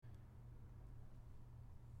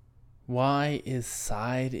Why is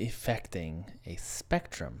side effecting a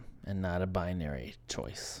spectrum and not a binary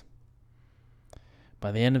choice?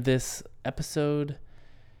 By the end of this episode,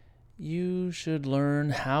 you should learn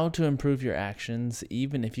how to improve your actions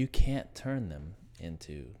even if you can't turn them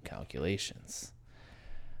into calculations.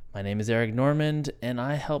 My name is Eric Normand, and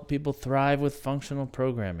I help people thrive with functional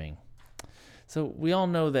programming. So we all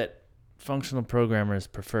know that functional programmers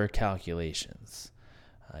prefer calculations.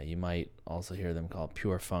 You might also hear them called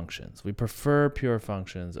pure functions. We prefer pure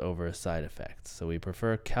functions over side effects. So we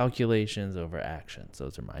prefer calculations over actions.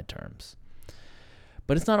 Those are my terms.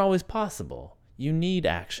 But it's not always possible. You need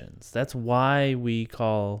actions. That's why we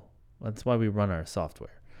run our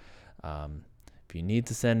software. If you need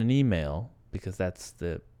to send an email, because that's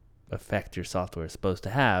the effect your software is supposed to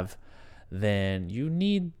have, then you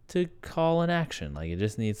need to call an action. Like, it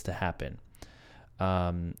just needs to happen.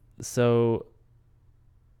 So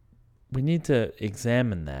we need to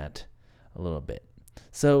examine that a little bit.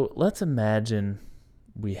 So let's imagine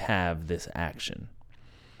we have this action.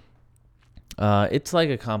 It's like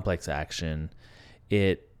a complex action.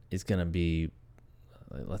 It is going to be,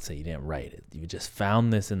 let's say you didn't write it. You just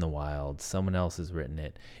found this in the wild. Someone else has written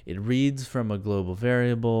it. It reads from a global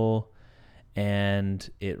variable and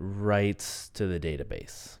it writes to the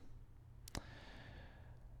database.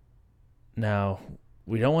 Now,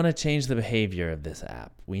 we don't want to change the behavior of this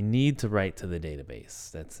app. We need to write to the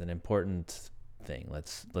database. That's an important thing.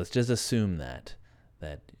 Let's just assume that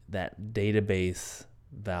database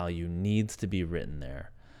value needs to be written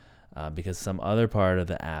there because some other part of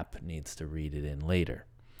the app needs to read it in later.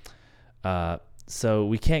 So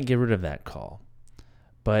we can't get rid of that call,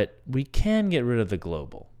 but we can get rid of the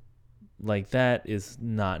global. Like, that is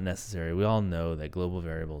not necessary. We all know that global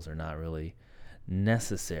variables are not really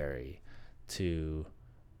necessary to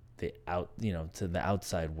the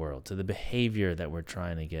outside world, to the behavior that we're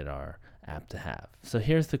trying to get our app to have. So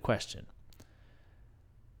here's the question.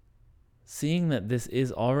 Seeing that this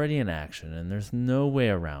is already an action and there's no way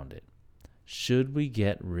around it, should we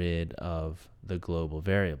get rid of the global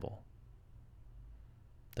variable?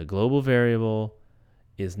 The global variable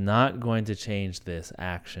is not going to change this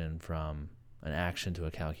action from an action to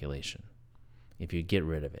a calculation if you get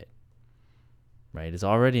rid of it. Right? It's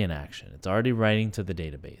already an action. It's already writing to the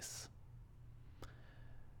database.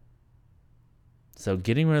 So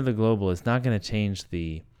getting rid of the global is not going to change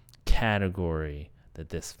the category that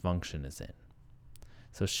this function is in.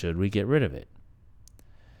 So should we get rid of it?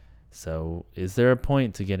 So is there a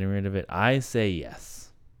point to getting rid of it? I say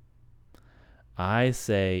yes. I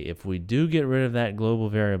say if we do get rid of that global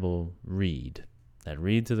variable read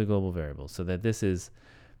to the global variable, so that this is,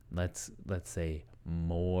 let's say,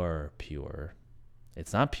 more pure.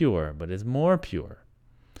 It's not pure, but it's more pure.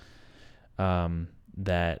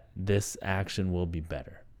 That this action will be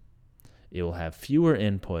better. It will have fewer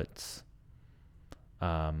inputs.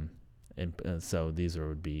 And so these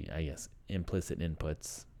would be, I guess, implicit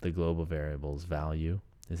inputs. The global variable's value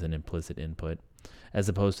is an implicit input, as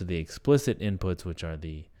opposed to the explicit inputs, which are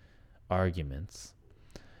the arguments.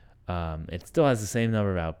 It still has the same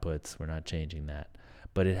number of outputs. We're not changing that.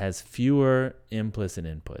 But it has fewer implicit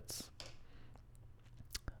inputs.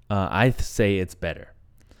 I say it's better.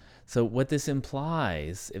 So what this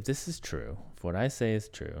implies, if this is true, if what I say is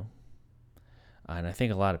true, and I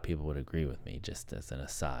think a lot of people would agree with me, just as an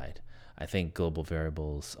aside, I think global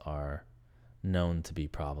variables are known to be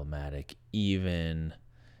problematic, even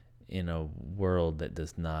in a world that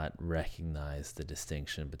does not recognize the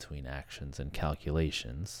distinction between actions and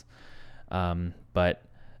calculations. But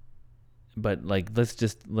like, let's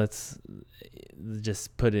just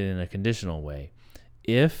put it in a conditional way.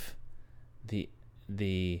 If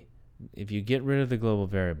if you get rid of the global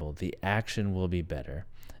variable, the action will be better.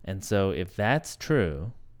 And so if that's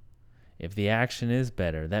true, if the action is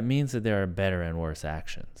better, that means that there are better and worse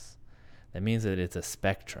actions. That means that it's a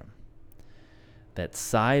spectrum. That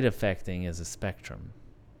side effecting is a spectrum.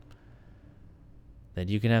 That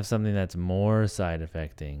you can have something that's more side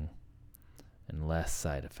effecting and less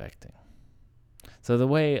side effecting. So the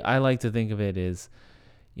way I like to think of it is,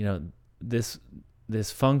 this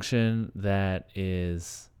function that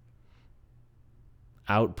is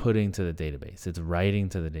outputting to the database, it's writing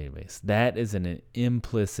to the database, that is an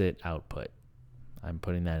implicit output. I'm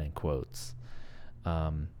putting that in quotes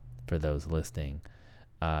for those listening.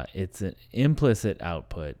 It's an implicit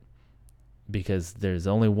output because there's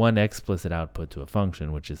only one explicit output to a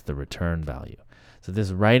function, which is the return value. So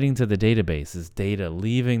this writing to the database is data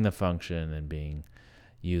leaving the function and being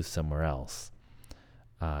used somewhere else,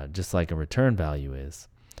 just like a return value is.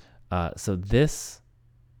 So this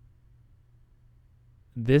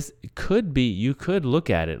this could be, you could look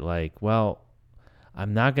at it like, well,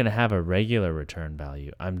 I'm not going to have a regular return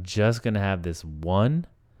value. I'm just going to have this one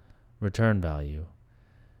return value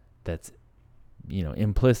that's,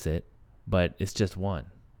 implicit, but it's just one,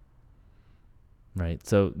 right?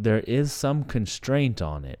 So there is some constraint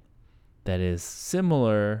on it that is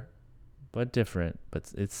similar but different,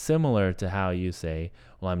 but it's similar to how you say,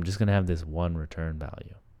 well, I'm just going to have this one return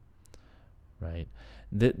value, right?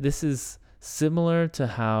 This is similar to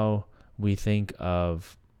how we think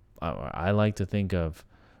of, I like to think of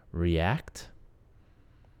React.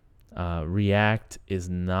 React is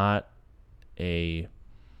not the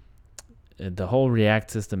whole React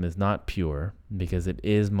system is not pure because it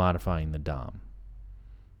is modifying the DOM,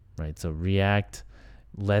 right? So React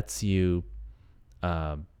lets you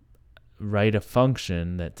write a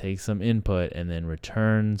function that takes some input and then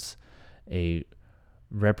returns a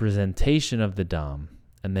representation of the DOM,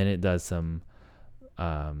 and then it does some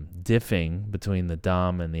diffing between the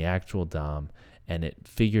DOM and the actual DOM, and it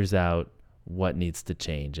figures out what needs to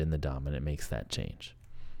change in the DOM, and it makes that change.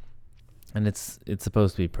 And it's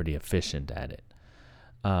supposed to be pretty efficient at it.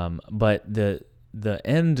 But the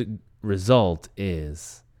end result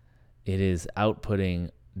is it is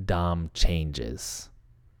outputting DOM changes.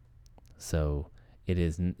 So it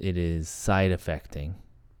is side effecting.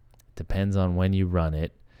 Depends on when you run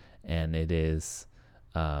it, and it is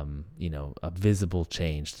a visible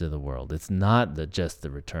change to the world. It's not just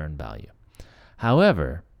the return value.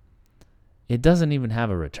 However, it doesn't even have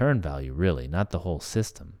a return value, really, not the whole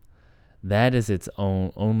system. That is its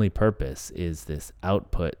only purpose, is this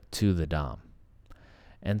output to the DOM.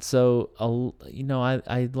 And so,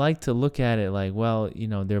 I like to look at it like, well,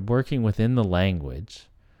 they're working within the language.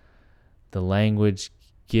 The language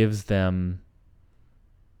gives them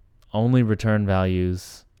only return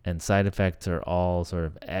values, and side effects are all sort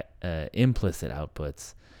of implicit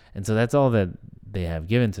outputs. And so that's all that they have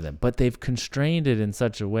given to them. But they've constrained it in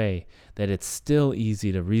such a way that it's still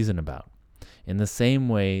easy to reason about. In the same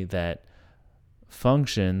way that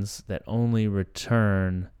functions that only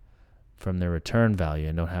return from their return value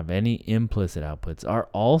and don't have any implicit outputs are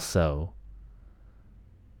also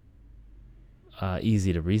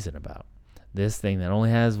easy to reason about. This thing that only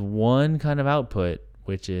has one kind of output,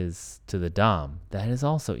 which is to the DOM, that is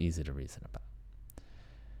also easy to reason about.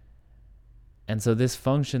 And so this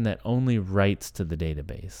function that only writes to the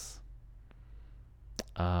database,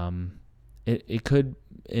 it could,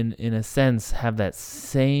 in a sense, have that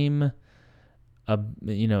same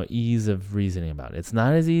ease of reasoning about it. It's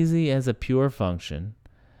not as easy as a pure function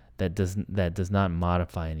that does not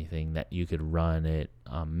modify anything, that you could run it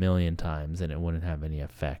a million times and it wouldn't have any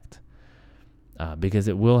effect. Because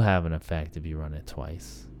it will have an effect if you run it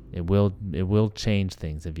twice. It will change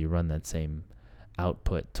things if you run that same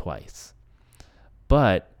output twice.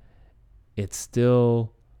 But it's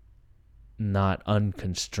still not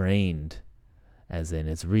unconstrained, as in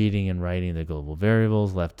it's reading and writing the global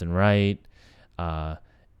variables left and right.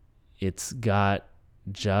 It's got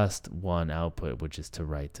just one output, which is to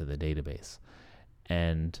write to the database.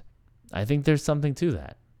 And I think there's something to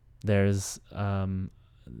that. There's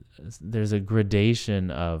a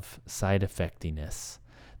gradation of side effectiness.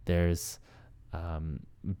 There's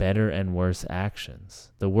better and worse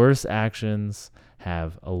actions. The worse actions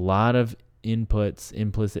have a lot of implicit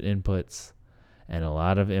inputs, and a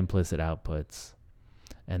lot of implicit outputs.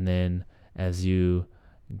 And then as you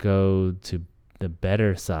go to the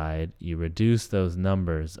better side, you reduce those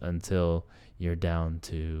numbers until you're down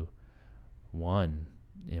to one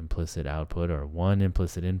implicit output or one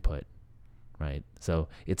implicit input, right? So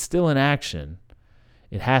it's still an action.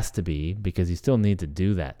 It has to be, because you still need to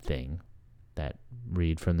do that thing, that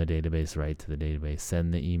read from the database, write to the database,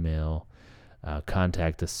 send the email,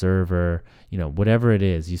 contact a server, whatever it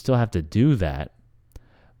is, you still have to do that,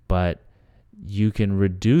 but you can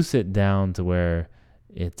reduce it down to where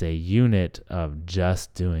it's a unit of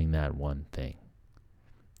just doing that one thing.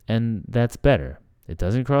 And that's better. It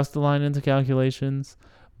doesn't cross the line into calculations,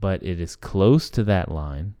 but it is close to that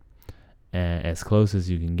line, as close as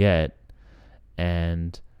you can get,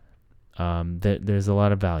 and there's a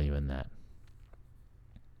lot of value in that.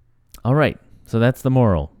 All right, so that's the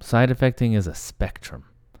moral. Side effecting is a spectrum,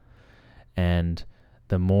 and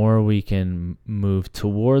the more we can move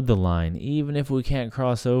toward the line, even if we can't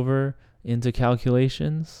cross over into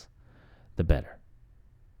calculations, the better.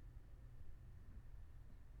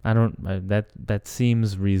 That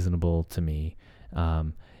seems reasonable to me,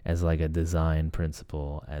 as like a design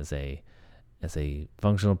principle, as a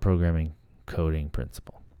functional programming coding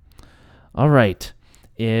principle. All right,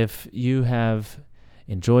 if you have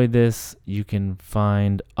enjoyed this, you can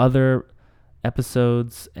find other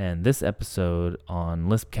episodes and this episode on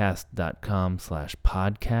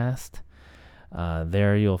lispcast.com/podcast.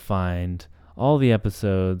 There you'll find all the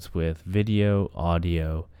episodes with video,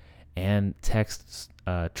 audio, and text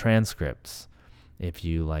transcripts if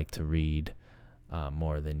you like to read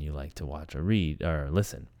more than you like to watch or read or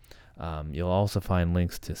listen. You'll also find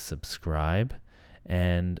links to subscribe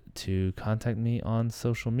and to contact me on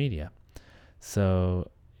social media.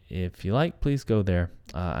 So if you like, please go there.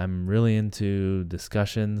 I'm really into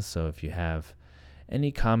discussions, so if you have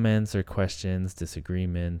any comments or questions,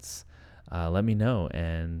 disagreements, let me know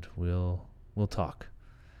and we'll talk.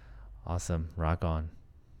 Awesome. Rock on.